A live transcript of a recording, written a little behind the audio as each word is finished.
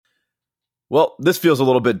Well, this feels a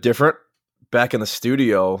little bit different. Back in the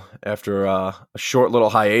studio after a short little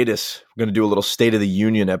hiatus. We're going to do a little State of the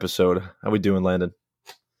Union episode. How we doing, Landon?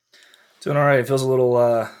 Doing all right. It feels a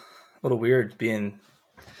little weird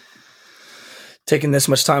taking this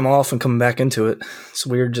much time off and coming back into it. It's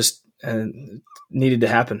weird, just needed to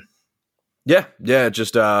happen. Yeah.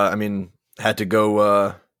 Just had to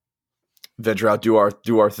go venture out, do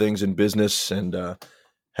our things in business, and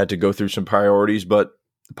had to go through some priorities. But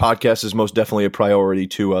the podcast is most definitely a priority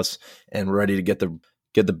to us, and ready to get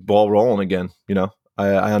the ball rolling again. You know,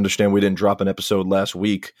 I understand we didn't drop an episode last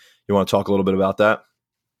week. You want to talk a little bit about that?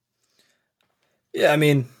 Yeah, I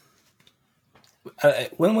mean,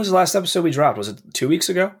 when was the last episode we dropped? Was it 2 weeks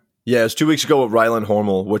ago? Yeah, it was 2 weeks ago with Ryland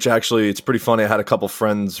Hormel, which actually, it's pretty funny. I had a couple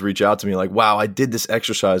friends reach out to me like, wow, I did this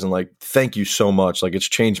exercise, and like, thank you so much. Like, it's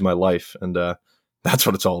changed my life. And that's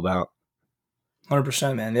what it's all about.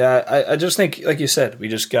 100%, man. Yeah, I just think, like you said,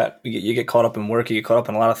 you get caught up in work, you get caught up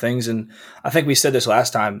in a lot of things. And I think we said this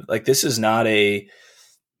last time, like, this isn't a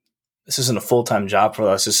full-time job for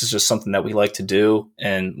us. This is just something that we like to do.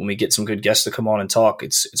 And when we get some good guests to come on and talk,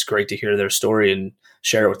 it's great to hear their story and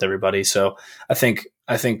share it with everybody. So I think,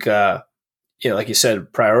 like you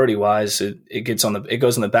said, priority wise, it goes on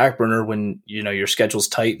the back burner when, you know, your schedule's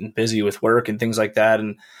tight and busy with work and things like that.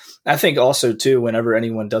 And I think also too, whenever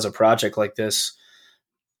anyone does a project like this,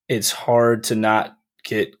 it's hard to not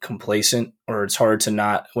get complacent, or it's hard to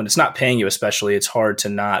not, when it's not paying you, especially, it's hard to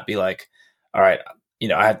not be like, all right, you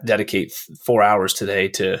know, I have to dedicate 4 hours today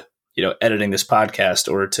to, you know, editing this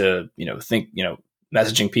podcast, or to, you know,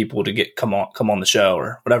 messaging people to come on the show,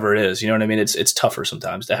 or whatever it is. You know what I mean? It's tougher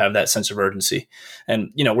sometimes to have that sense of urgency. And,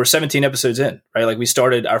 you know, we're 17 episodes in, right? Like,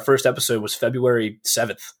 our first episode was February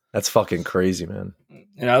 7th. That's fucking crazy, man.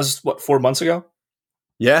 And that was 4 months ago?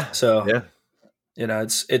 Yeah. So, yeah. You know,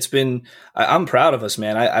 it's been, I'm proud of us,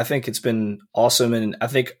 man. I think it's been awesome. And I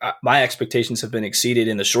think my expectations have been exceeded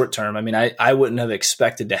in the short term. I mean, I wouldn't have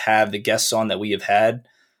expected to have the guests on that we have had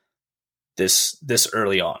this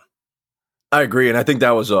early on. I agree. And I think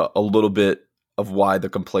that was a little bit of why the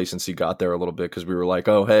complacency got there a little bit, because we were like,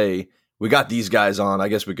 oh, hey, we got these guys on. I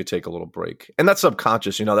guess we could take a little break. And that's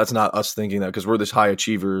subconscious. You know, that's not us thinking that, because we're this high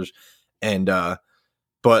achievers. And,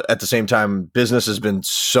 but at the same time, business has been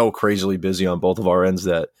so crazily busy on both of our ends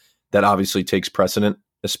that obviously takes precedent,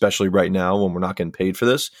 especially right now when we're not getting paid for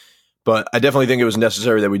this. But I definitely think it was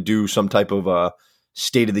necessary that we do some type of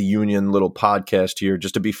State of the Union little podcast here,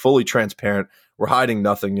 just to be fully transparent. We're hiding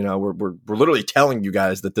nothing. You know, we're literally telling you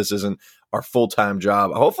guys that this isn't our full-time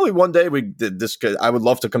job. Hopefully one day I would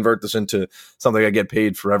love to convert this into something I get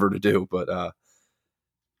paid forever to do. But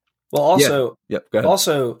well, also,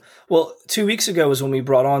 go ahead. 2 weeks ago was when we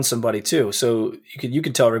brought on somebody too. So you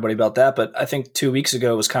could tell everybody about that. But I think 2 weeks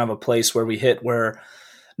ago was kind of a place where we hit where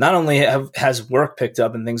not only has work picked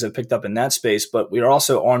up and things have picked up in that space, but we are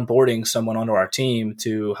also onboarding someone onto our team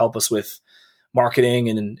to help us with marketing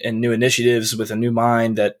and new initiatives, with a new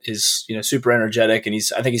mind that is, you know, super energetic. And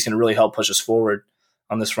I think he's going to really help push us forward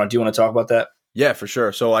on this front. Do you want to talk about that? Yeah, for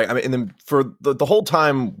sure. So I mean, and then for the whole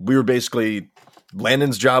time, we were basically,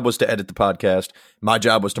 Landon's job was to edit the podcast. My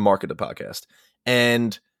job was to market the podcast.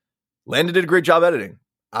 And Landon did a great job editing.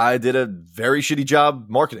 I did a very shitty job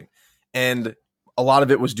marketing. And a lot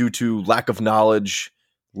of it was due to lack of knowledge,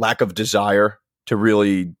 lack of desire to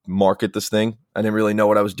really market this thing. I didn't really know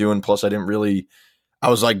what I was doing. Plus, I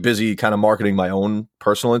was like busy kind of marketing my own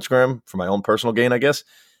personal Instagram for my own personal gain, I guess.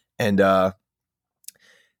 And so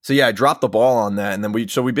yeah, I dropped the ball on that. And then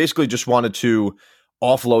we basically just wanted to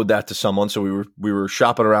offload that to someone. So we were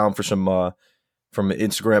shopping around for some from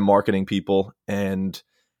Instagram marketing people, and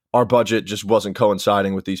our budget just wasn't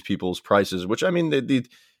coinciding with these people's prices. Which, I mean, these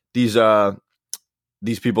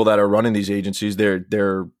people that are running these agencies,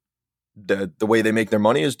 the way they make their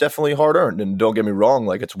money is definitely hard earned. And don't get me wrong,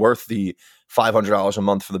 like, it's worth the $500 a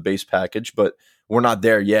month for the base package, but we're not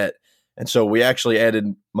there yet. And so we actually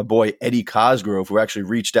added my boy Eddie Cosgrove, who actually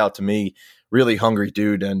reached out to me. Really hungry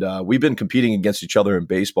dude. And we've been competing against each other in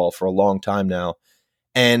baseball for a long time now.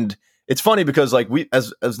 And it's funny because, like, we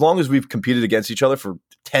as long as we've competed against each other for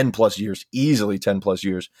 10 plus years, easily 10 plus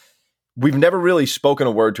years, we've never really spoken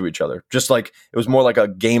a word to each other. Just like, it was more like a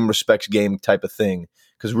game respects game type of thing,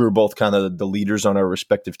 because we were both kind of the leaders on our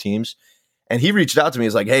respective teams. And he reached out to me.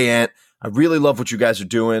 He's like, hey, Ant, I really love what you guys are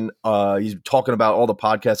doing. He's talking about all the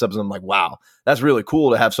podcast episodes. I'm like, wow, that's really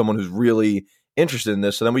cool to have someone who's really interested in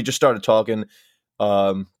this. So then we just started talking,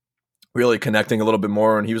 really connecting a little bit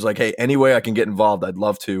more. And he was like, hey, any way I can get involved, I'd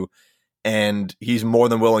love to. And he's more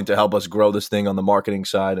than willing to help us grow this thing on the marketing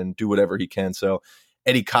side and do whatever he can. So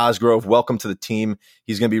Eddie Cosgrove, welcome to the team.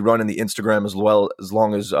 He's going to be running the Instagram as well, as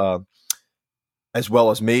long as as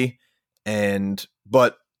well as me.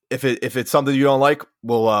 But if it's something you don't like,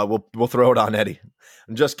 we'll throw it on Eddie.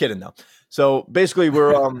 I'm just kidding though. So basically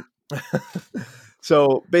we're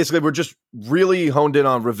we're just really honed in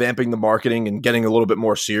on revamping the marketing and getting a little bit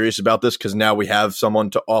more serious about this, because now we have someone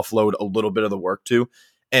to offload a little bit of the work to.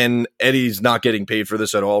 And Eddie's not getting paid for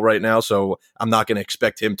this at all right now, so I'm not going to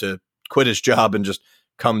expect him to quit his job and just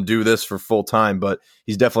come do this for full time. But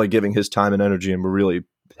he's definitely giving his time and energy, and we're really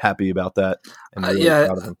happy about that. And really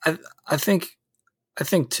proud of him. I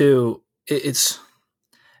think too, it's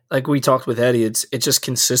like we talked with Eddie, it's just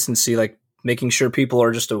consistency, like making sure people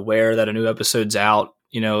are just aware that a new episode's out.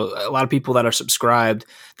 You know, a lot of people that are subscribed,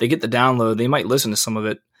 they get the download, they might listen to some of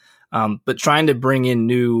it, but trying to bring in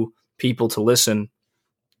new people to listen,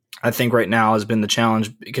 I think right now has been the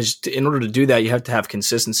challenge, because in order to do that, you have to have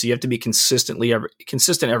consistency. You have to be consistent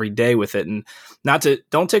every day with it, and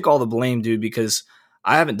don't take all the blame, dude, because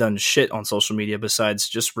I haven't done shit on social media besides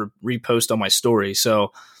just repost on my story.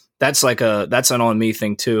 So that's an on me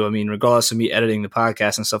thing too. I mean, regardless of me editing the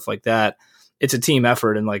podcast and stuff like that, it's a team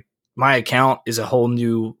effort, and like my account is a whole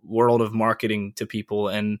new world of marketing to people.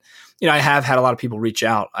 And, you know, I have had a lot of people reach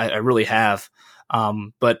out. I really have.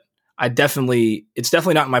 But it's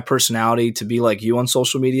definitely not my personality to be like you on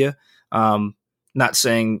social media. Not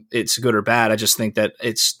saying it's good or bad. I just think that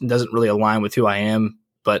it doesn't really align with who I am.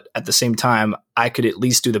 But at the same time, I could at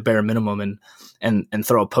least do the bare minimum and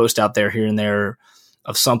throw a post out there here and there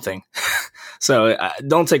of something. So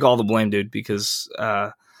don't take all the blame, dude, because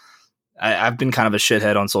I've been kind of a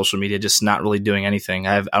shithead on social media, just not really doing anything.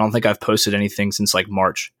 I don't think I've posted anything since like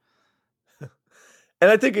March. And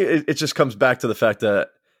I think it just comes back to the fact that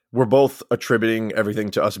we're both attributing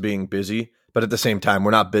everything to us being busy, but at the same time,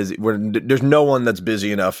 we're not busy. There's no one that's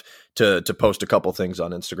busy enough to post a couple things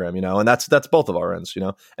on Instagram, you know, and that's both of our ends, you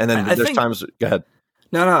know. And then there's times. Go ahead.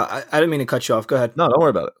 No, I didn't mean to cut you off. Go ahead. No, don't worry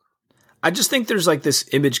about it. I just think there's like this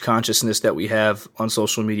image consciousness that we have on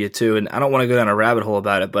social media too, and I don't want to go down a rabbit hole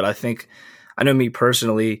about it, but I know me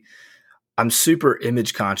personally, I'm super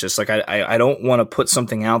image conscious. Like I don't want to put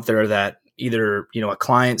something out there that either, you know, a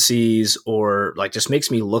client sees or like just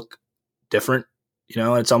makes me look different. You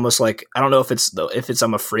know, it's almost like, I don't know if it's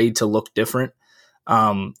I'm afraid to look different,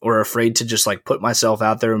 or afraid to just like put myself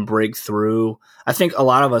out there and break through. I think a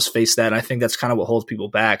lot of us face that. And I think that's kind of what holds people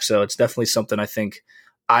back. So it's definitely something I think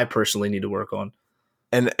I personally need to work on.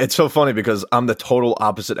 And it's so funny because I'm the total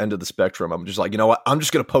opposite end of the spectrum. I'm just like, you know what? I'm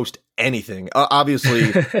just going to post anything.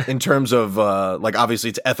 Obviously, in terms of like, obviously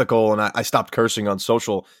it's ethical, and I stopped cursing on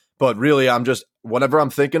social, but really I'm just, whatever I'm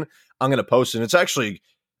thinking, I'm going to post. And it's actually,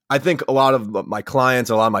 I think a lot of my clients,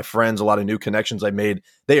 a lot of my friends, a lot of new connections I made,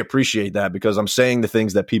 they appreciate that, because I'm saying the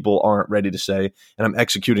things that people aren't ready to say, and I'm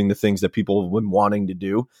executing the things that people have been wanting to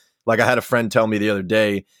do. Like I had a friend tell me the other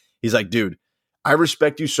day, he's like, dude, I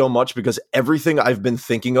respect you so much because everything I've been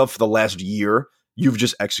thinking of for the last year, you've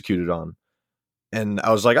just executed on. And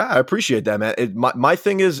I was like, I appreciate that, man. My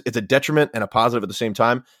thing is, it's a detriment and a positive at the same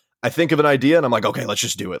time. I think of an idea and I'm like, okay, let's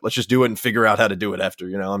just do it. Let's just do it and figure out how to do it after.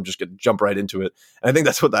 You know, I'm just going to jump right into it. And I think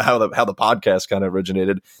that's how the podcast kind of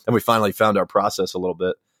originated. And we finally found our process a little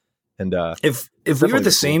bit. And if we were the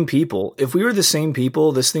same people,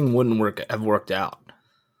 this thing wouldn't have worked out.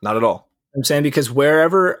 Not at all. I'm saying, because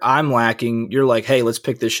wherever I'm lacking, you're like, hey, let's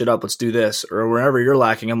pick this shit up. Let's do this. Or wherever you're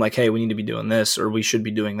lacking, I'm like, hey, we need to be doing this, or we should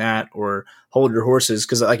be doing that, or hold your horses.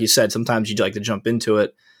 Cause like you said, sometimes you like to jump into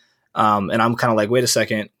it. And I'm kind of like, wait a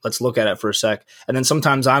second, let's look at it for a sec. And then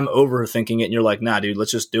sometimes I'm overthinking it and you're like, nah, dude,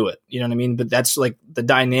 let's just do it. You know what I mean? But that's like the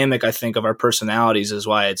dynamic, I think, of our personalities is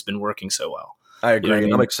why it's been working so well. I agree. You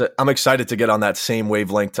know what I mean? I'm excited to get on that same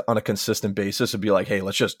wavelength on a consistent basis and be like, hey,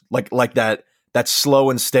 let's just like that slow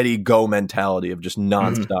and steady go mentality of just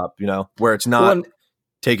nonstop, you know, where it's not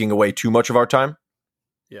taking away too much of our time.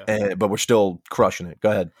 Yeah. But we're still crushing it.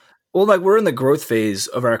 Go ahead. Well, like we're in the growth phase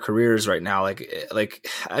of our careers right now. Like,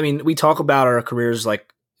 I mean, we talk about our careers,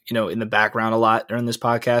 like, you know, in the background a lot during this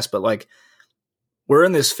podcast, but like we're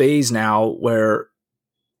in this phase now where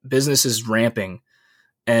business is ramping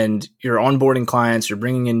and you're onboarding clients, you're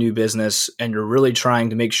bringing in new business, and you're really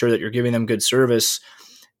trying to make sure that you're giving them good service.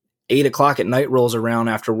 8 o'clock at night rolls around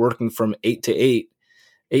after working from 8 to 8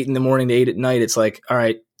 in the morning to 8 at night. It's like, all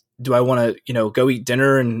right, do I want to, you know, go eat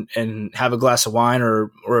dinner and have a glass of wine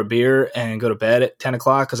or a beer and go to bed at 10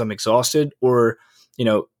 o'clock because I'm exhausted? Or, you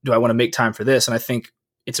know, do I want to make time for this? And I think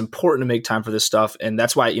it's important to make time for this stuff. And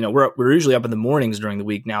that's why, you know, we're usually up in the mornings during the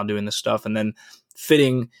week now doing this stuff, and then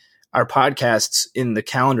fitting our podcasts in the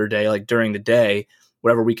calendar day, like during the day,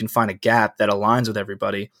 wherever we can find a gap that aligns with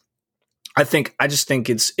everybody. I just think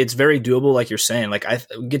it's very doable. Like you're saying, like I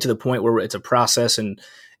get to the point where it's a process and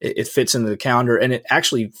it fits into the calendar, and it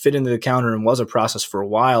actually fit into the calendar and was a process for a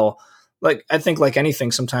while. Like, I think like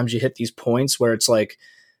anything, sometimes you hit these points where it's like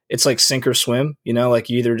sink or swim, like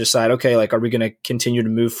you either decide, okay, like, are we going to continue to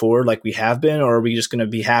move forward like we have been, or are we just going to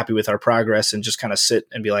be happy with our progress and just kind of sit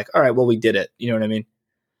and be like, all right, well, we did it. You know what I mean?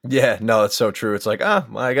 Yeah, no, that's so true. It's like,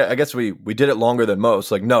 I guess we did it longer than most.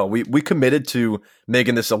 Like, no, we committed to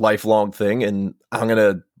making this a lifelong thing, and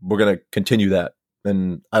we're gonna continue that.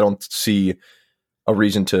 And I don't see a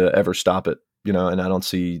reason to ever stop it, and I don't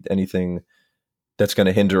see anything that's going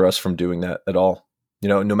to hinder us from doing that at all.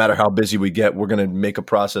 No matter how busy we get, we're going to make a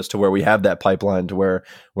process to where we have that pipeline to where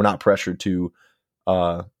we're not pressured to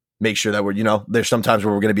make sure that we're, there's sometimes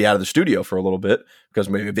where we're going to be out of the studio for a little bit because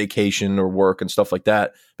maybe vacation or work and stuff like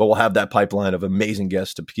that. But we'll have that pipeline of amazing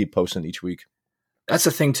guests to keep posting each week. That's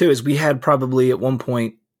the thing too, is we had probably at one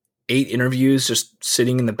point 8 interviews just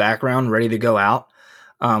sitting in the background ready to go out.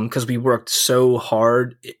 Because we worked so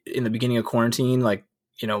hard in the beginning of quarantine, like,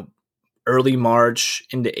 early March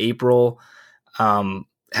into April,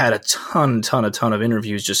 had a ton of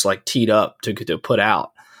interviews just like teed up to put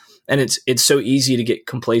out. And it's so easy to get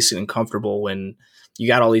complacent and comfortable when you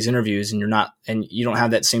got all these interviews and you don't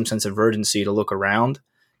have that same sense of urgency to look around,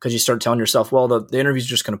 because you start telling yourself, well, the interviews are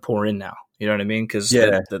just going to pour in now. You know what I mean? Because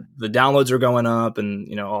the downloads are going up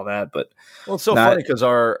and all that. But it's so funny because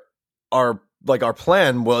our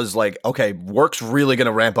plan was like, okay, work's really going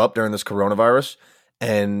to ramp up during this coronavirus.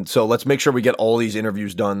 And so let's make sure we get all these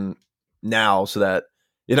interviews done now so that,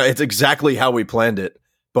 it's exactly how we planned it.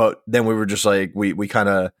 But then we were just like, we kind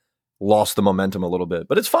of lost the momentum a little bit,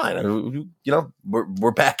 but it's fine.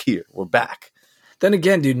 We're back here. We're back. Then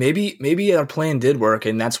again, dude, maybe our plan did work,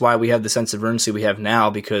 and that's why we have the sense of urgency we have now,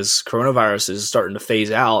 because coronavirus is starting to phase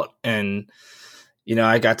out. And,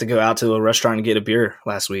 I got to go out to a restaurant and get a beer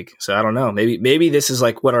last week. So I don't know. Maybe this is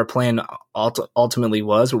like what our plan ultimately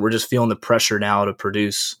was, but we're just feeling the pressure now to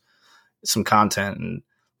produce some content. And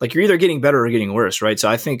like, you're either getting better or getting worse, right? So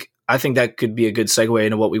I think that could be a good segue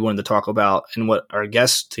into what we wanted to talk about, and what our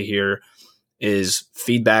guests to hear is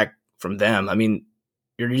feedback from them. I mean,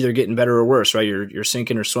 you're either getting better or worse, right? You're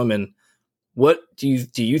sinking or swimming. What do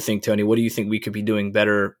you think, Tony? What do you think we could be doing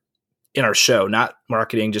better in our show, not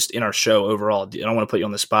marketing, just in our show overall? I don't want to put you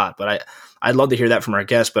on the spot, but I'd love to hear that from our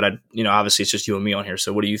guests, but obviously it's just you and me on here.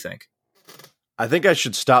 So what do you think? I think I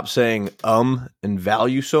should stop saying and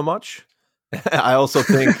value so much. I also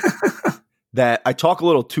think that I talk a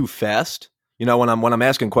little too fast. When I'm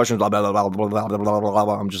asking questions, blah, blah, blah, blah, blah, blah, blah, blah,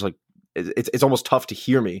 blah, I'm just like, it's almost tough to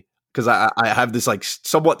hear me because I have this like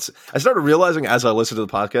somewhat. I started realizing as I listen to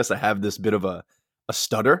the podcast, I have this bit of a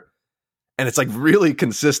stutter. And it's like really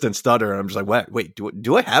consistent stutter. And I'm just like, wait,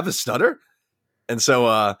 do I have a stutter? And so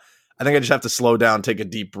I think I just have to slow down, take a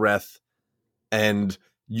deep breath. And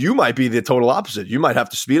you might be the total opposite. You might have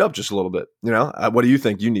to speed up just a little bit. What do you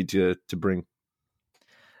think you need to bring?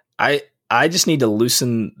 I just need to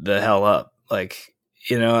loosen the hell up. Like,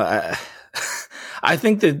 I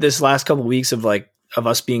think that this last couple of weeks of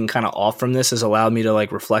us being kind of off from this has allowed me to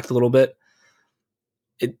like reflect a little bit.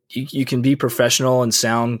 You can be professional and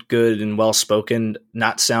sound good and well spoken,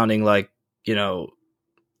 not sounding like,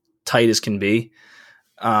 tight as can be.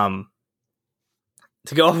 To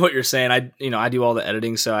go off what you're saying, I do all the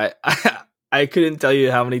editing, so I couldn't tell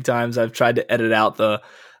you how many times I've tried to edit out the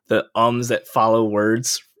ums that follow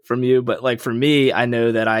words from you. But like for me, I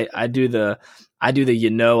know that I do the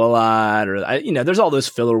a lot, or there's all those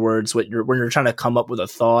filler words when you're trying to come up with a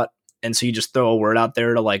thought, and so you just throw a word out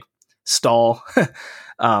there to like stall.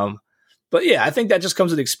 But yeah, I think that just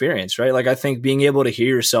comes with experience, right? Like, I think being able to hear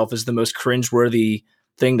yourself is the most cringeworthy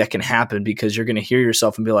thing that can happen, because you're going to hear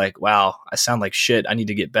yourself and be like, wow, I sound like shit. I need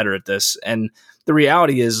to get better at this. And the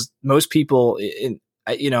reality is most people, and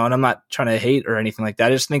I'm not trying to hate or anything like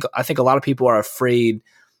that. I think a lot of people are afraid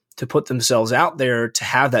to put themselves out there to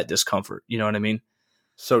have that discomfort. You know what I mean?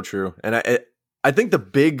 So true. And I think the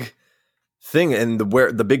big thing and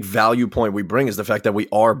the big value point we bring is the fact that we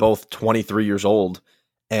are both 23 years old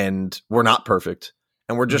and we're not perfect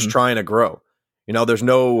and we're just trying to grow. There's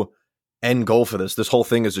no end goal for this. This whole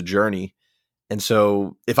thing is a journey. And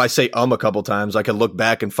so if I say a couple times, I could look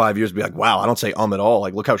back in 5 years and be like, wow, I don't say at all.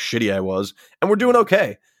 Like, look how shitty I was. And we're doing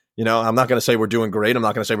okay. I'm not going to say we're doing great. I'm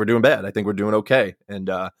not going to say we're doing bad. I think we're doing okay. And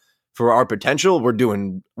for our potential,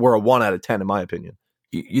 we're a 1 out of 10 in my opinion.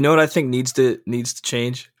 You know what I think needs to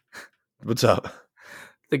change? What's up?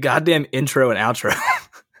 The goddamn intro and outro.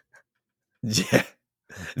 Yeah.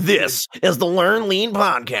 This is the Learn Lean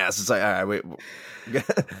podcast. It's like, all right, wait.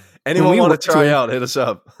 Anyone want to try out? Hit us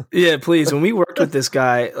up. Yeah, please. When we worked with this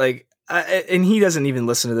guy, and he doesn't even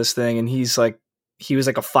listen to this thing, and he's like, he was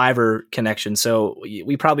like a Fiverr connection. So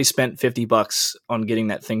we probably spent $50 on getting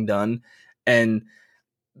that thing done. And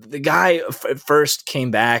the guy at first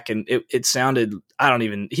came back and it sounded,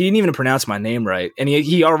 he didn't even pronounce my name right. And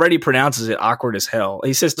he already pronounces it awkward as hell.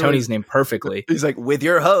 He says Tony's name perfectly. He's like, with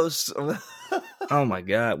your host. Oh my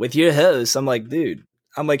God. With your host. I'm like, dude,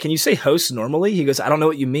 can you say host normally? He goes, I don't know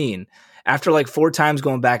what you mean. After like 4 times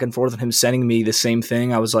going back and forth and him sending me the same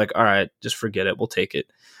thing, I was like, all right, just forget it. We'll take it.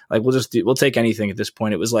 Like, we'll take anything at this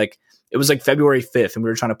point. It was like February 5th and we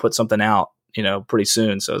were trying to put something out, pretty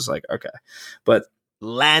soon. So I was like, okay, but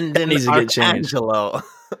Landon Archangelo.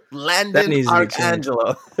 Landon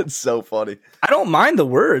Archangelo. It's so funny. I don't mind the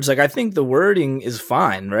words. Like, I think the wording is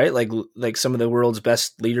fine, right? Like some of the world's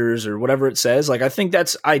best leaders or whatever it says. Like, I think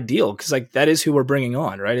that's ideal because like that is who we're bringing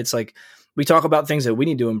on, right? It's like we talk about things that we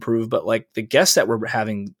need to improve, but like the guests that we're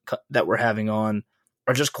having on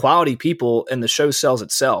are just quality people, and the show sells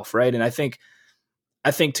itself, right? And I think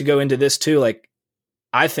to go into this too, like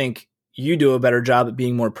I think you do a better job at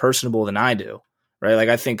being more personable than I do. Right. Like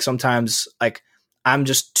I think sometimes like I'm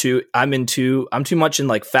too much in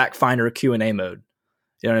like fact finder Q&A mode.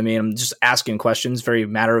 You know what I mean? I'm just asking questions, very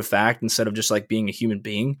matter of fact, instead of just like being a human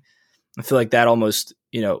being. I feel like that almost,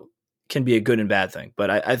 can be a good and bad thing.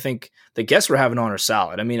 But I think the guests we're having on are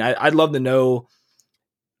solid. I mean, I'd love to know,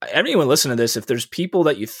 anyone listening to this, if there's people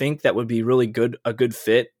that you think that would be really a good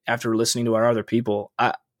fit after listening to our other people,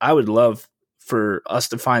 I would love for us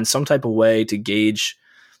to find some type of way to gauge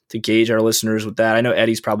our listeners with that. I know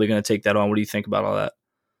Eddie's probably going to take that on. What do you think about all that?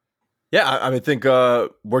 Yeah, I think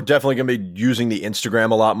we're definitely going to be using the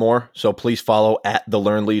Instagram a lot more. So please follow at the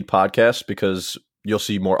Learn Lead Podcast because you'll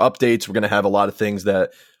see more updates. We're going to have a lot of things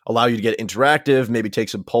that allow you to get interactive, maybe take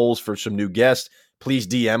some polls for some new guests. Please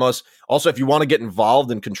DM us. Also, if you want to get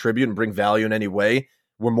involved and contribute and bring value in any way,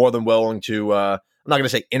 we're more than willing to, I'm not going to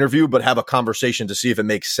say interview, but have a conversation to see if it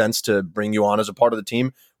makes sense to bring you on as a part of the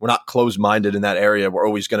team. We're not closed-minded in that area. We're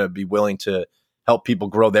always going to be willing to help people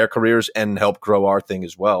grow their careers and help grow our thing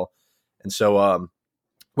as well. And so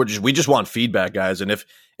we just want feedback, guys. And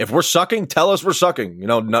if we're sucking, tell us we're sucking.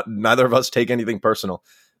 Neither of us take anything personal.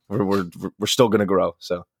 We're still going to grow.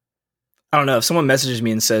 So I don't know. If someone messages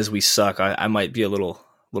me and says we suck, I might be a little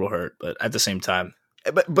hurt, but at the same time.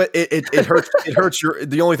 But it hurts. It hurts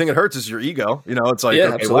the only thing it hurts is your ego. It's like,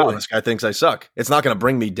 okay, wow, this guy thinks I suck. It's not going to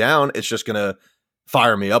bring me down. It's just going to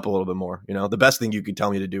fire me up a little bit more. The best thing you could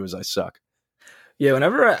tell me to do is I suck. Yeah.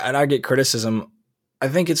 Whenever I get criticism, I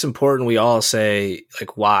think it's important we all say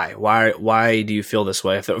like, why do you feel this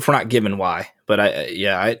way? If we're not given why, but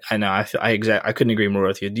I know. I couldn't agree more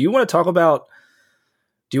with you. Do you want to talk about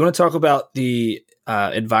the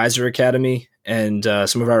Advisor Academy and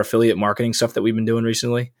some of our affiliate marketing stuff that we've been doing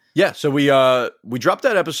recently? Yeah, so we dropped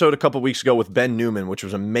that episode a couple weeks ago with Ben Newman, which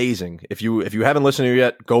was amazing. If you haven't listened to it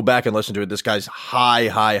yet, go back and listen to it. This guy's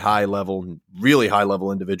high level, really high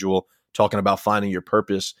level individual talking about finding your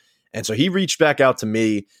purpose. And so he reached back out to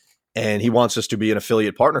me, and he wants us to be an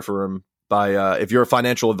affiliate partner for him. By if you're a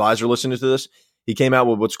financial advisor listening to this, he came out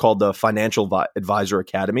with what's called the Financial Advisor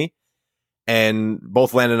Academy. And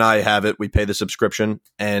both Landon and I have it. We pay the subscription,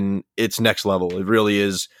 and it's next level. It really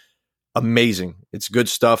is amazing. It's good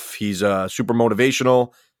stuff. He's super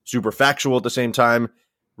motivational, super factual at the same time.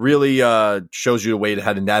 Really shows you a way to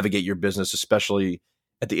how to navigate your business, especially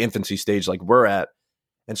at the infancy stage like we're at.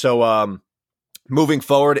 And so moving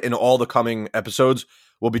forward in all the coming episodes,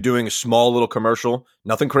 we'll be doing a small little commercial.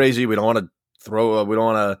 Nothing crazy. We don't want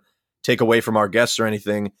to take away from our guests or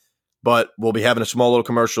anything. But we'll be having a small little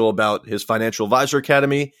commercial about his Financial Advisor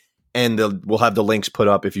Academy, and we'll have the links put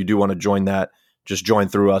up if you do want to join that. Just join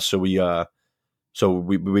through us, so we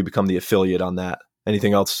become the affiliate on that.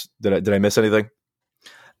 Anything else? Did I miss anything?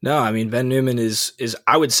 No, I mean Ben Newman is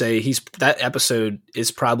I would say that episode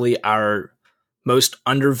is probably our most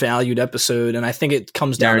undervalued episode, and I think it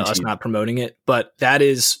comes down to us not promoting it. But that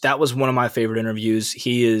was one of my favorite interviews.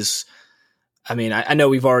 He is. I mean, I know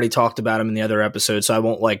we've already talked about him in the other episode, so I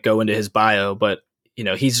won't like go into his bio, but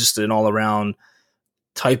he's just an all around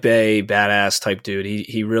type A badass type dude.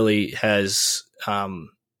 He really has,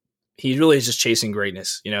 he really is just chasing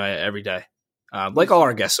greatness, every day. Like all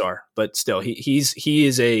our guests are, but still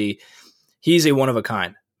he's a one of a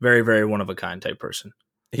kind, very, very one of a kind type person.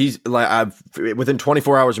 He's like, within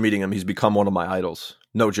 24 hours of meeting him, he's become one of my idols.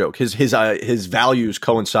 No joke. His values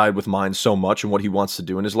coincide with mine so much and what he wants to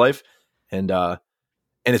do in his life. And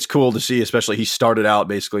it's cool to see, especially he started out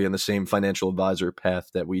basically in the same financial advisor path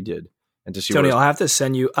that we did. And to see Tony, I'll have to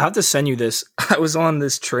send you this. I was on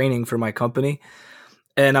this training for my company,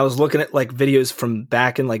 and I was looking at like videos from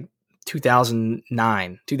back in like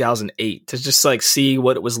 2009, 2008 to just like see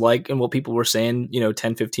what it was like and what people were saying,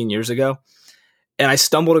 10, 15 years ago. And I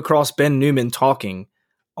stumbled across Ben Newman talking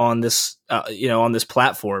on this, on this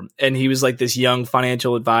platform. And he was like this young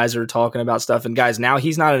financial advisor talking about stuff. And guys, now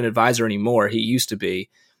he's not an advisor anymore. He used to be.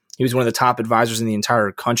 He was one of the top advisors in the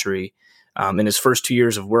entire country in his first 2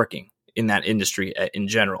 years of working in that industry in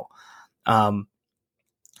general.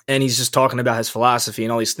 And he's just talking about his philosophy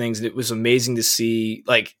and all these things. And it was amazing to see,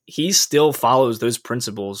 like, he still follows those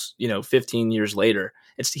principles, 15 years later.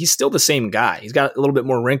 He's still the same guy. He's got a little bit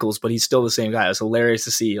more wrinkles, but he's still the same guy. It's hilarious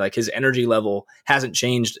to see. Like, his energy level hasn't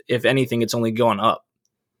changed. If anything, it's only gone up.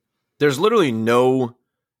 There's literally no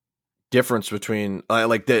difference between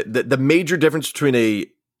the major difference between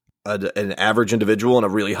an average individual and a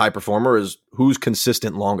really high performer is who's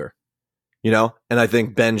consistent longer. And I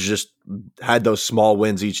think Ben's just had those small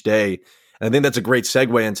wins each day. And I think that's a great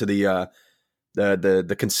segue into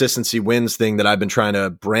the consistency wins thing that I've been trying to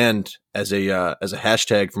brand as a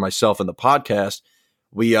hashtag for myself and the podcast.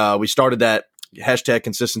 We started that hashtag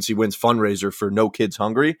consistency wins fundraiser for No Kids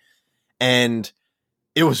Hungry, and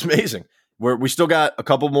it was amazing. We still got a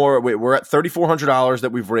couple more. We're at $3,400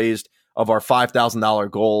 that we've raised of our $5,000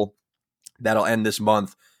 goal that'll end this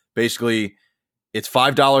month. Basically, it's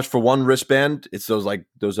 $5 for one wristband. It's those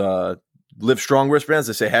Live Strong wristbands.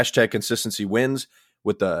 They say hashtag consistency wins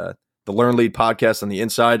with the Learn Lead podcast on the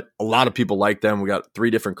inside. A lot of people like them. We got 3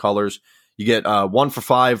 different colors. You get 1 for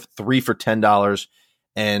 $5, 3 for $10,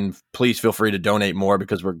 and please feel free to donate more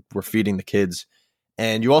because we're feeding the kids.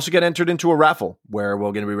 And you also get entered into a raffle where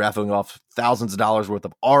we're going to be raffling off thousands of dollars worth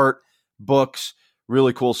of art, books,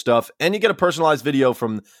 really cool stuff, and you get a personalized video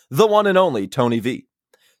from the one and only Tony V.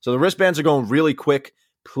 So the wristbands are going really quick.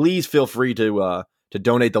 Please feel free to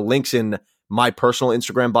donate. The link's in my personal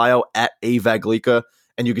Instagram bio at @Vaglica,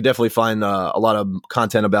 and you can definitely find a lot of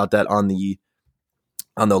content about that on the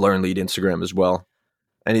Learn Lead Instagram as well.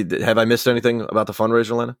 Have I missed anything about the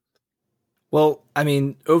fundraiser, Lena? Well, I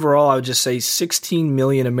mean, overall, I would just say 16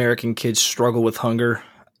 million American kids struggle with hunger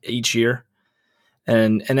each year,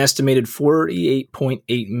 and an estimated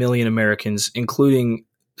 48.8 million Americans, including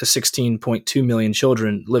the 16.2 million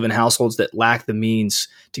children, live in households that lack the means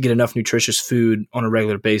to get enough nutritious food on a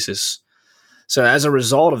regular basis. So as a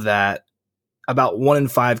result of that, about 1 in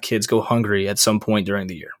 5 kids go hungry at some point during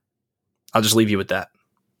the year. I'll just leave you with that.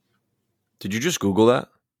 Did you just Google that?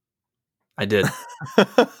 I did. Did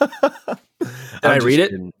I read it?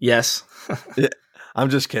 Kidding. Yes. Yeah, I'm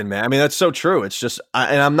just kidding, man. I mean, that's so true. It's just,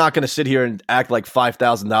 and I'm not going to sit here and act like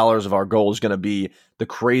 $5,000 of our goal is going to be the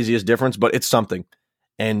craziest difference, but it's something.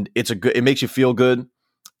 And it makes you feel good.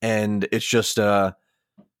 And it's just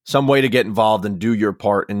some way to get involved and do your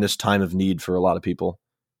part in this time of need for a lot of people.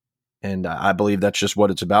 And I believe that's just what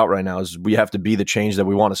it's about right now is we have to be the change that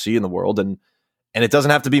we want to see in the world. And it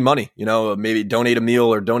doesn't have to be money, maybe donate a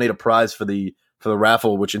meal or donate a prize for the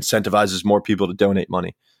raffle, which incentivizes more people to donate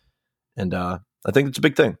money. And I think it's a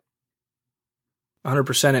big thing.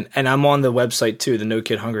 100%. And I'm on the website too, the No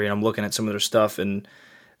Kid Hungry, and I'm looking at some of their stuff. And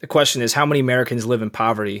the question is, how many Americans live in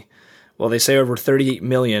poverty? Well, they say over 38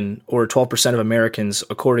 million, or 12% of Americans,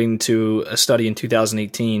 according to a study in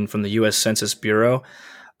 2018 from the U.S. Census Bureau.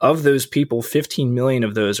 Of those people, 15 million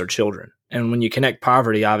of those are children. And when you connect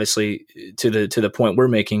poverty, obviously, to the point we're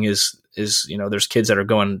making is there's kids that are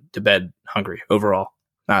going to bed hungry overall,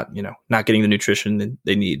 not getting the nutrition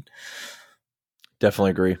they need. Definitely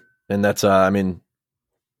agree. And that's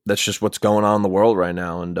that's just what's going on in the world right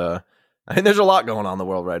now. And I think there's a lot going on in the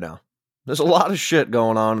world right now. There's a lot of shit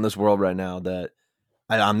going on in this world right now that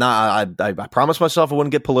I promised myself I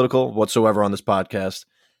wouldn't get political whatsoever on this podcast.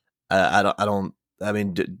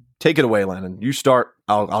 Take it away, Landon. You start.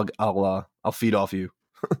 I'll feed off you.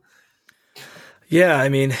 Yeah, I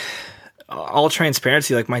mean, all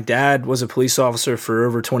transparency. Like, my dad was a police officer for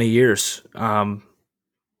over 20 years, and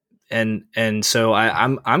so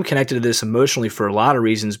I'm connected to this emotionally for a lot of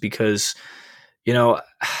reasons because,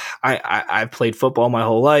 I've played football my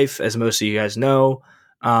whole life, as most of you guys know.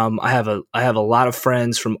 I have a lot of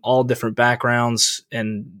friends from all different backgrounds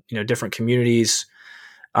and different communities.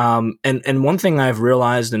 And one thing I've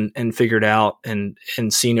realized and figured out and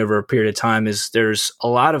seen over a period of time is there's a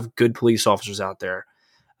lot of good police officers out there.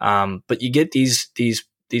 But you get these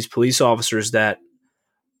police officers that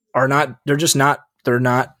are not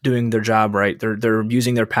doing their job right. They're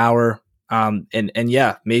abusing their power. And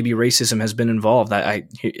yeah, maybe racism has been involved. I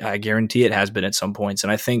guarantee it has been at some points.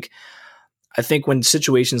 And I think when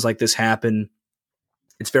situations like this happen,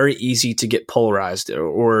 it's very easy to get polarized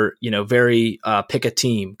or very pick a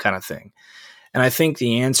team kind of thing. And I think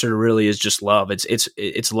the answer really is just love.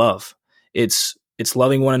 It's love. It's It's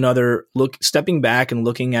loving one another, stepping back and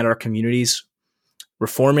looking at our communities,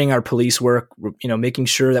 reforming our police work, making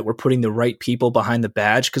sure that we're putting the right people behind the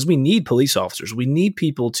badge, because we need police officers. We need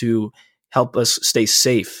people to help us stay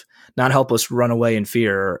safe, not help us run away in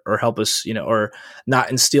fear or help us, or not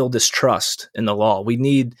instill distrust in the law. We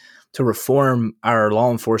need to reform our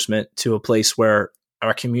law enforcement to a place where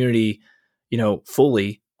our community,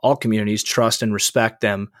 fully, all communities trust and respect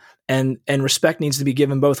them. And respect needs to be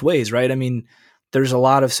given both ways, right? I mean, there's a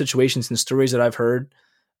lot of situations and stories that I've heard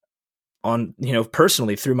on,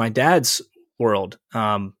 personally through my dad's world,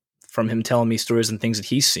 from him telling me stories and things that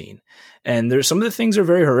he's seen. And there's some of the things are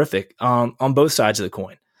very horrific on both sides of the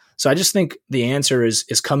coin. So I just think the answer is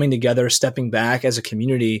coming together, stepping back as a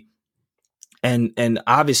community. And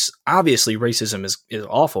obviously racism is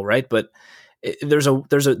awful, right? But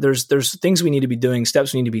there's things we need to be doing,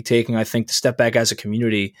 steps we need to be taking, I think, to step back as a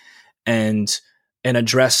community and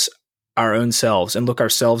address our own selves and look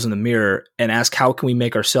ourselves in the mirror and ask, how can we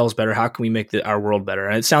make ourselves better? How can we make our world better?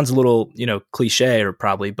 And it sounds a little, cliche or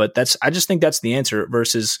probably, but I just think that's the answer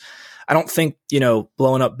versus, I don't think,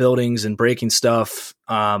 blowing up buildings and breaking stuff,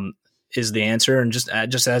 is the answer. And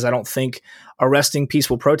just as I don't think arresting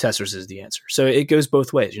peaceful protesters is the answer. So it goes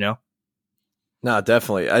both ways, No,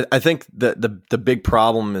 definitely. I think that the big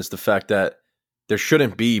problem is the fact that there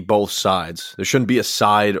shouldn't be both sides. There shouldn't be a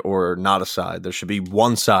side or not a side. There should be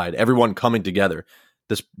one side, everyone coming together.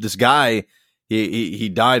 This guy, he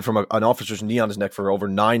died from an officer's knee on his neck for over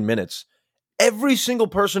 9 minutes. Every single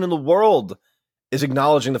person in the world is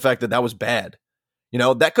acknowledging the fact that was bad.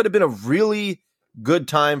 That could have been a really good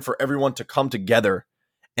time for everyone to come together.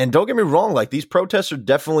 And don't get me wrong, like, these protests are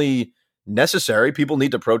definitely necessary. People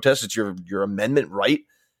need to protest. It's your amendment right.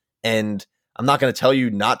 And I'm not going to tell you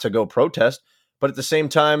not to go protest. But at the same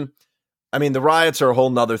time, I mean, the riots are a whole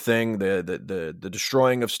nother thing. The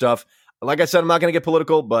destroying of stuff. Like I said, I'm not going to get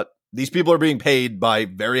political, but these people are being paid by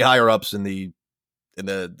very higher ups in the I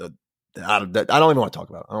don't even want to talk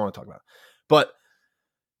about it. But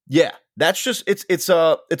yeah, that's just it's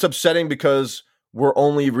upsetting because we're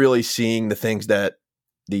only really seeing the things that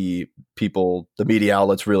the media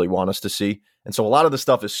outlets really want us to see. And so a lot of the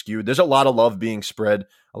stuff is skewed. There's a lot of love being spread,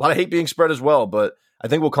 a lot of hate being spread as well. But I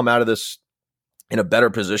think we'll come out of this in a better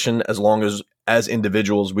position as long as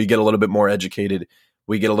individuals, we get a little bit more educated,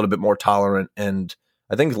 we get a little bit more tolerant, and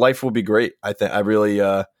I think life will be great.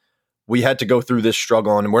 We had to go through this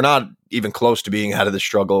struggle, and we're not even close to being out of the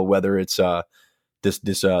struggle, whether it's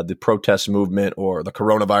the protest movement or the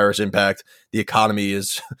coronavirus impact. The economy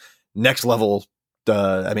is next level.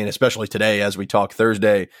 Especially today, as we talk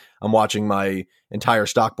Thursday, I'm watching my entire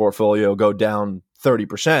stock portfolio go down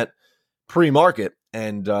 30% pre-market.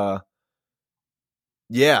 And, and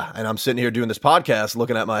I'm sitting here doing this podcast,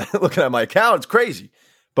 looking at my account. It's crazy,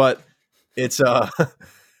 but it's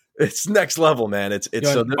it's next level, man. It's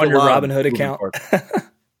on your Robinhood account.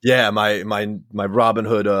 Yeah, my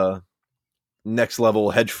Robinhood next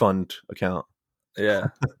level hedge fund account. Yeah,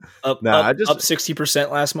 up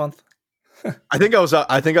 60% last month. I think I was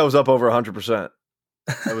up over 100%.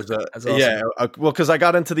 It was awesome. Yeah. Well, because I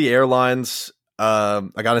got into the airlines. I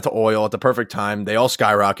got into oil at the perfect time. They all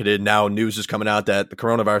skyrocketed. Now news is coming out that the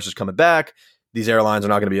coronavirus is coming back. These airlines are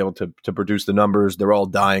not going to be able to produce the numbers. They're all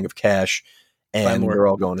dying of cash, and they're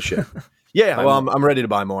all going to shit. Yeah. Well, I'm ready to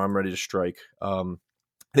buy more. I'm ready to strike. I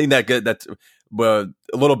think that's a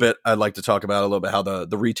little bit. I'd like to talk about a little bit how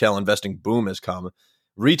the retail investing boom has come.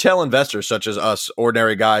 Retail investors such as us,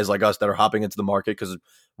 ordinary guys like us that are hopping into the market because,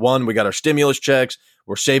 one, we got our stimulus checks.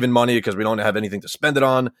 We're saving money because we don't have anything to spend it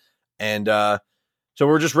on. And so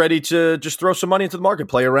we're just ready to just throw some money into the market,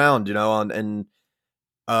 play around, and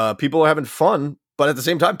people are having fun. But at the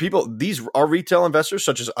same time, these are retail investors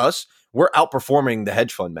such as us. We're outperforming the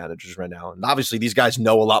hedge fund managers right now. And obviously these guys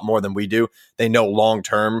know a lot more than we do. They know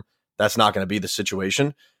long-term that's not going to be the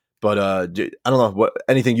situation. But I don't know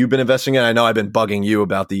anything you've been investing in. I know I've been bugging you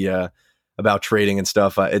about about trading and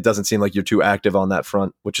stuff. It doesn't seem like you're too active on that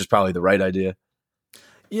front, which is probably the right idea.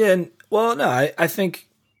 Yeah. Well, no, I think,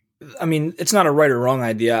 it's not a right or wrong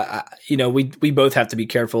idea. We both have to be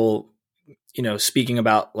careful, speaking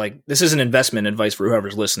about, like, this isn't investment advice for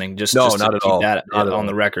whoever's listening. Just not at all. That on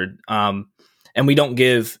the record. And we don't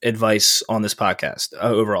give advice on this podcast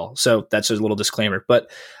overall. So that's a little disclaimer.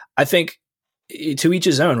 But I think, to each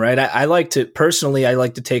his own, right? I like to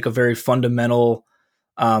take a very fundamental,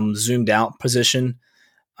 zoomed out position.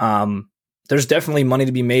 There's definitely money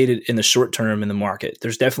to be made in the short term in the market.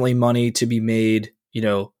 There's definitely money to be made,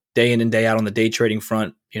 day in and day out on the day trading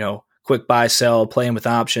front, quick buy, sell, playing with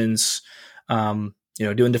options, doing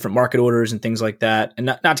different market orders and things like that. And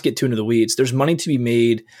not to get too into the weeds, there's money to be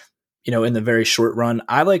made in the very short run.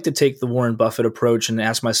 I like to take the Warren Buffett approach and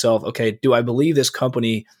ask myself, okay, do I believe this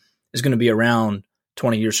company is going to be around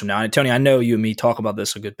 20 years from now? And Tony, I know you and me talk about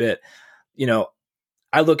this a good bit.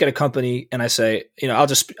 I look at a company and I say,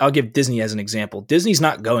 I'll give Disney as an example. Disney's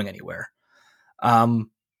not going anywhere.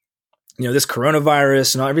 This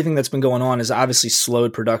coronavirus and everything that's been going on has obviously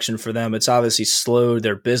slowed production for them. It's obviously slowed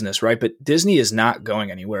their business, right? But Disney is not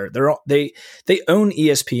going anywhere. They own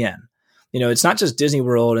ESPN. It's not just Disney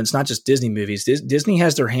World and it's not just Disney movies. Disney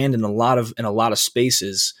has their hand in a lot of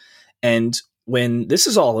spaces. And when this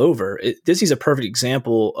is all over, Disney's a perfect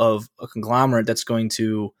example of a conglomerate that's going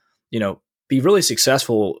to, be really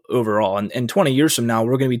successful overall. And 20 years from now,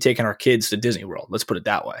 we're going to be taking our kids to Disney World. Let's put it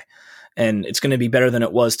that way. And it's going to be better than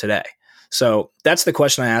it was today. So that's the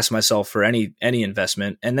question I ask myself for any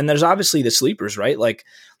investment. And then there's obviously the sleepers, right? Like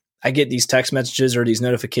I get these text messages or these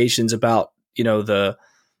notifications about, you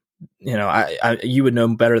would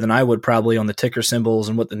know better than I would probably on the ticker symbols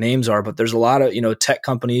and what the names are, but there's a lot of, tech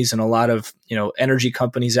companies and a lot of, energy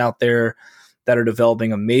companies out there that are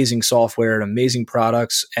developing amazing software and amazing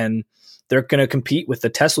products. And they're going to compete with the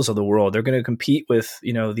Teslas of the world. They're going to compete with,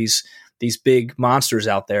 these big monsters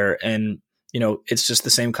out there. And, it's just the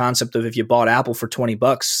same concept of if you bought Apple for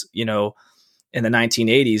 $20, in the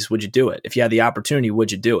 1980s, would you do it? If you had the opportunity,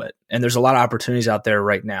 would you do it? And there's a lot of opportunities out there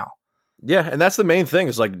right now. Yeah, and that's the main thing.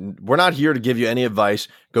 Is like we're not here to give you any advice.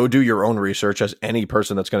 Go do your own research, as any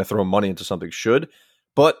person that's going to throw money into something should.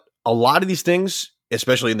 But a lot of these things,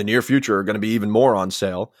 especially in the near future, are going to be even more on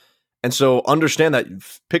sale. And so understand that.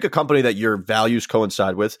 Pick a company that your values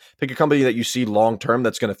coincide with. Pick a company that you see long term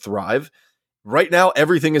that's going to thrive. Right now,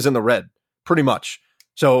 everything is in the red, pretty much.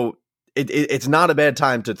 So it's not a bad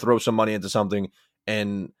time to throw some money into something.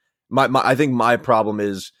 And I think my problem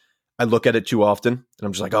is, I look at it too often and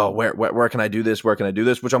I'm just like, oh, where can I do this? Where can I do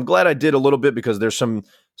this? Which I'm glad I did a little bit, because there's some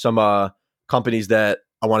companies that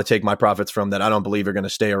I want to take my profits from that I don't believe are going to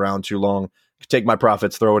stay around too long. Take my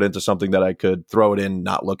profits, throw it into something that I could throw it in,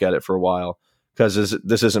 not look at it for a while. Because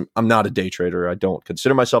I'm not a day trader. I don't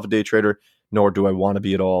consider myself a day trader, nor do I want to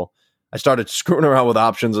be at all. I started screwing around with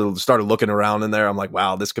options and started looking around in there. I'm like,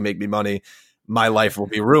 wow, this can make me money. My life will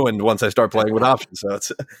be ruined once I start playing with options. So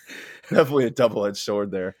it's definitely a double-edged sword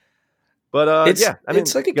there. But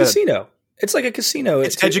it's like a casino. It's like a casino.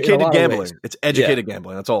 It's educated gambling. It's educated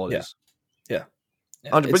gambling. That's all it is. Yeah.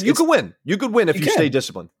 But you could win. You could win if you stay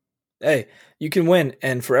disciplined. Hey, you can win,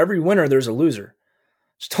 and for every winner, there's a loser.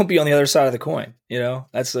 Just don't be on the other side of the coin.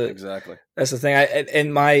 That's exactly. That's the thing.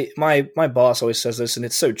 And my boss always says this, and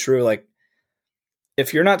it's so true. Like,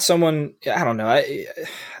 if you're not someone, I don't know.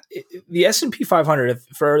 The S&P 500,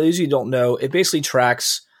 for those of you who don't know, it basically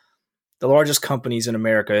tracks the largest companies in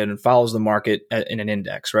America and follows the market in an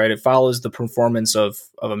index, right? It follows the performance of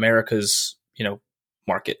America's,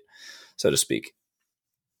 market, so to speak,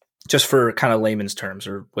 just for kind of layman's terms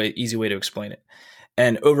or easy way to explain it.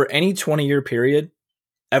 And over any 20-year period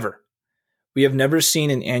ever, we have never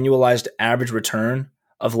seen an annualized average return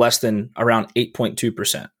of less than around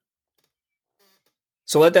 8.2%.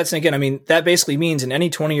 So let that sink in. I mean, that basically means in any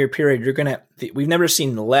 20-year period, we've never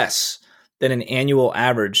seen less than an annual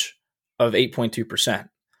average of 8.2%.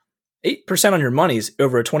 8% on your money's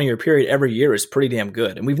over a 20-year period every year is pretty damn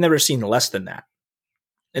good. And we've never seen less than that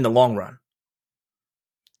in the long run.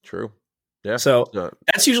 True. Yeah. So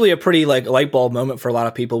that's usually a pretty light bulb moment for a lot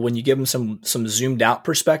of people when you give them some zoomed out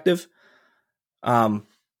perspective.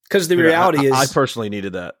 Because the reality is, I personally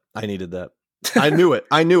needed that. I needed that. I knew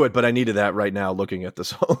it, but I needed that right now. Looking at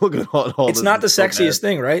this, it's not the sexiest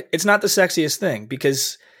thing, right? It's not the sexiest thing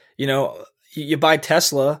because you buy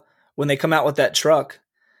Tesla when they come out with that truck,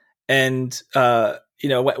 and when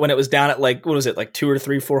it was down at what was it, like 2 or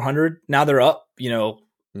 3, 400? Now they're up,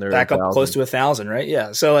 they're back up close to 1,000, right?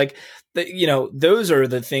 Yeah. So those are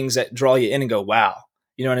the things that draw you in and go, wow.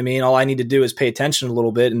 You know what I mean? All I need to do is pay attention a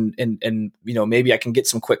little bit, and maybe I can get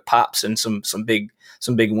some quick pops and some big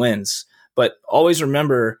wins. But always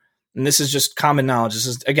remember, and this is just common knowledge.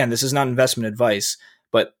 This is not investment advice,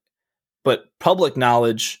 but public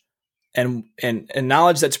knowledge and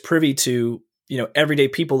knowledge that's privy to everyday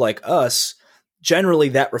people like us. Generally,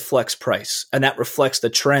 that reflects price, and that reflects the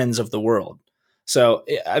trends of the world. So,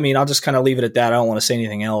 I mean, I'll just kind of leave it at that. I don't want to say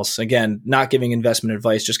anything else. Again, not giving investment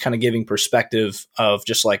advice, just kind of giving perspective of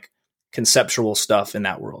just conceptual stuff in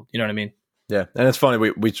that world. You know what I mean? Yeah, and it's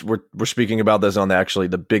funny we're speaking about this on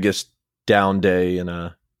the biggest down day in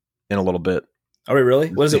a little bit. Are we really?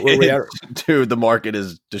 What is it? Where we at? Dude, the market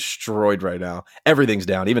is destroyed right now. Everything's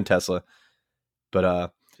down, even Tesla.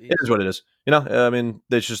 But it is what it is. I mean,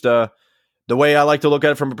 it's just the way I like to look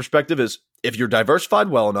at it from a perspective is if you're diversified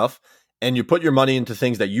well enough and you put your money into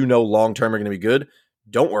things that you know long-term are going to be good,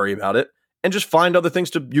 don't worry about it. And just find other things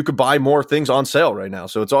you could buy more things on sale right now.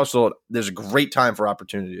 So it's also, there's a great time for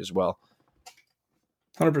opportunity as well.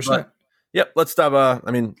 100%. Yep. Let's stop.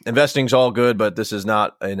 Investing's all good, but this is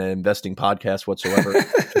not an investing podcast whatsoever.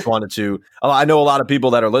 Just wanted to, I know a lot of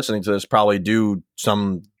people that are listening to this probably do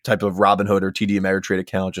some type of Robinhood or TD Ameritrade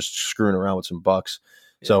account, just screwing around with some bucks.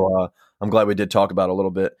 Yeah. So I'm glad we did talk about it a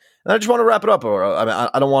little bit. And I just want to wrap it up.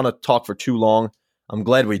 I don't want to talk for too long. I'm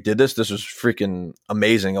glad we did this. This was freaking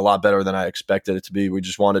amazing. A lot better than I expected it to be. We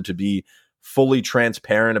just wanted to be fully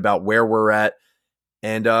transparent about where we're at.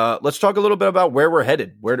 And let's talk a little bit about where we're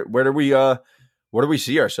headed. Where do we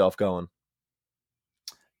see ourselves going?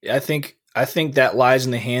 I think that lies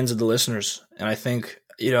in the hands of the listeners. And I think,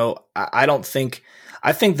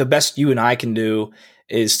 I think the best you and I can do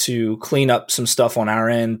is to clean up some stuff on our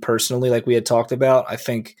end personally, like we had talked about. I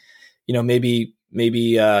think,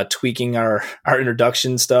 maybe tweaking our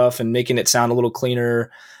introduction stuff and making it sound a little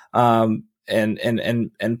cleaner, and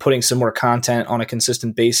putting some more content on a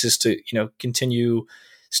consistent basis to, continue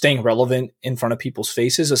staying relevant in front of people's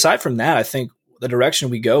faces. Aside from that, I think the direction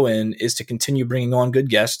we go in is to continue bringing on good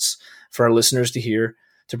guests for our listeners to hear,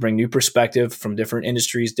 to bring new perspective from different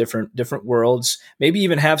industries, different worlds, maybe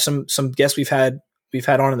even have some guests we've had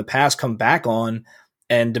on in the past come back on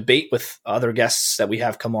and debate with other guests that we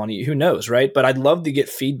have come on. Who knows, right? But I'd love to get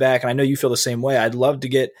feedback, and I know you feel the same way. I'd love to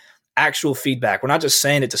get actual feedback. We're not just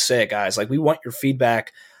saying it to say it, guys. Like, we want your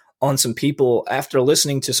feedback on some people after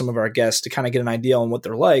listening to some of our guests to kind of get an idea on what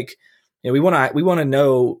they're like. We want to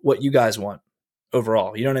know what you guys want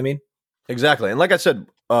overall. You know what I mean? Exactly. And like I said,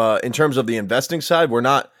 in terms of the investing side, we're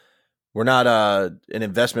not an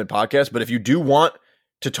investment podcast. But if you do want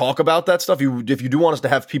to talk about that stuff, if you do want us to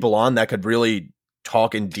have people on that could really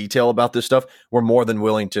talk in detail about this stuff, we're more than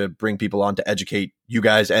willing to bring people on to educate you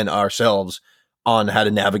guys and ourselves on how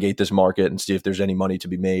to navigate this market and see if there's any money to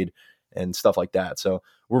be made and stuff like that. So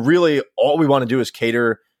we're really, all we want to do is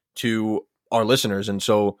cater to our listeners. And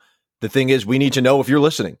so the thing is, we need to know if you're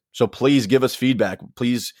listening. So please give us feedback.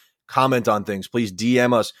 Please comment on things. Please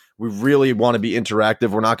DM us. We really want to be interactive.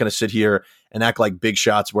 We're not going to sit here and act like big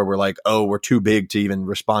shots where we're like, oh, we're too big to even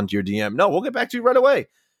respond to your DM. No, we'll get back to you right away.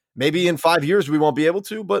 Maybe in 5 years we won't be able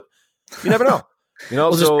to, but you never know.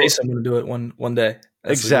 We'll just pay someone to do it one day.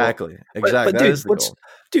 That's exactly. But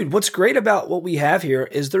dude, what's great about what we have here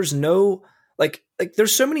is there's no like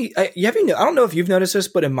there's so many. I don't know if you've noticed this,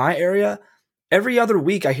 but in my area, every other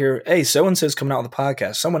week I hear, hey, so and so's coming out with a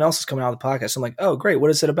podcast. Someone else is coming out with a podcast. I'm like, oh, great.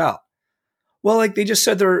 What is it about? Well, like, they just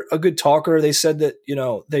said they're a good talker. They said that,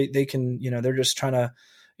 they can, they're just trying to,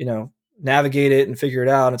 navigate it and figure it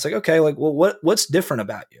out. And it's like, okay, like, well, what's different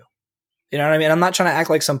about you? You know what I mean? I'm not trying to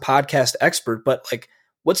act like some podcast expert, but like,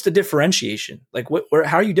 what's the differentiation? Like,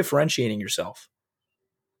 how are you differentiating yourself?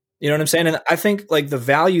 You know what I'm saying? And I think like the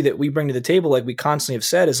value that we bring to the table, like we constantly have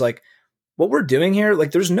said, is like what we're doing here.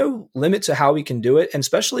 Like, there's no limit to how we can do it. And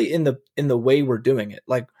especially in the way we're doing it.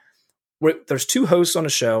 Like, there's two hosts on a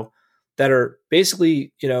show that are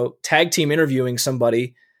basically, tag team interviewing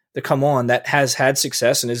somebody to come on that has had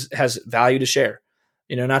success and has value to share.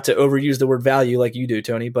 Not to overuse the word value like you do,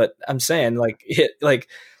 Tony, but I'm saying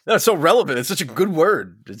that's so relevant. It's such a good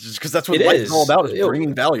word. It's just because that's what life is all about, is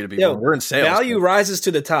bringing value to people. We're in sales. Value rises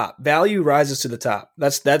to the top. Value rises to the top.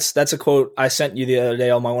 That's a quote I sent you the other day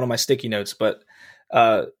on one of my sticky notes. But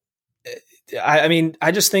I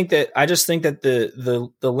just think that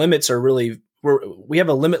the limits are really, we have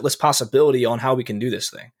a limitless possibility on how we can do this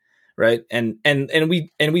thing. Right. And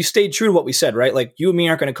we stayed true to what we said, right? Like, you and me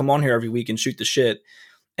aren't going to come on here every week and shoot the shit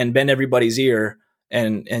and bend everybody's ear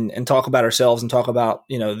and talk about ourselves and talk about,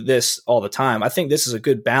 this all the time. I think this is a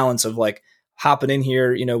good balance of like hopping in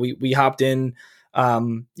here. We hopped in,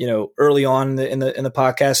 early on in the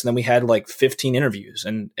podcast, and then we had like 15 interviews,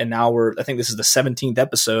 and now I think this is the 17th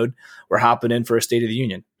episode. We're hopping in for a State of the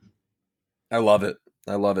Union. I love it.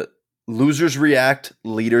 Losers react,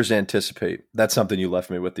 leaders anticipate. That's something you left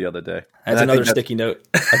me with the other day. That's another sticky note.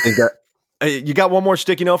 I think that you got one more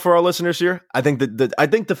sticky note for our listeners here. I think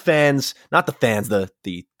the fans, not the fans, the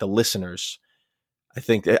listeners. I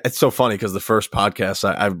think it's so funny because the first podcast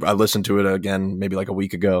I listened to it again maybe like a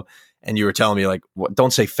week ago, and you were telling me like,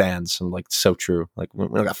 don't say fans. I'm like, so true. Like, we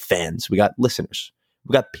don't got fans, we got listeners,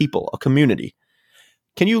 we got people, a community.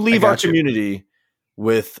 Can you leave our community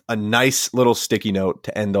with a nice little sticky note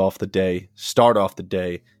to end off the day, start off the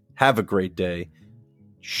day, have a great day?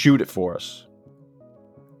 Shoot it for us.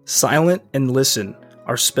 Silent and listen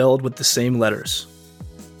are spelled with the same letters.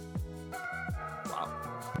 Wow.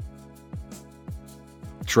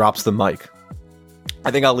 Drops the mic.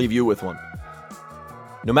 I think I'll leave you with one.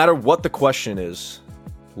 No matter what the question is,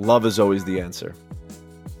 love is always the answer.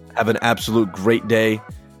 Have an absolute great day.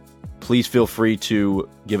 Please feel free to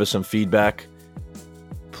give us some feedback.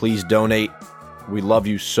 Please donate. We love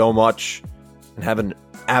you so much. And have an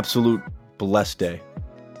absolute blessed day.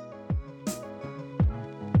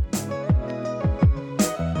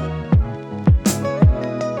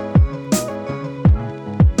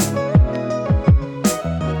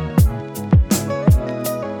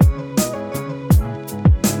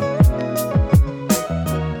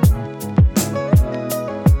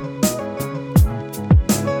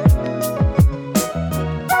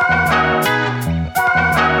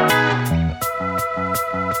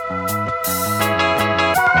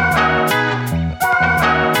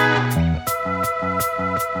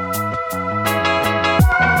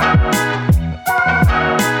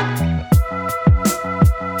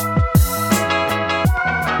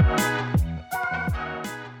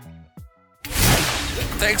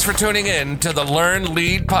 Thanks for tuning in to the Learn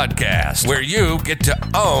Lead podcast, where you get to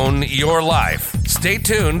own your life. Stay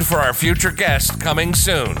tuned for our future guest coming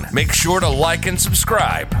soon. Make sure to like and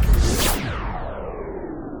subscribe.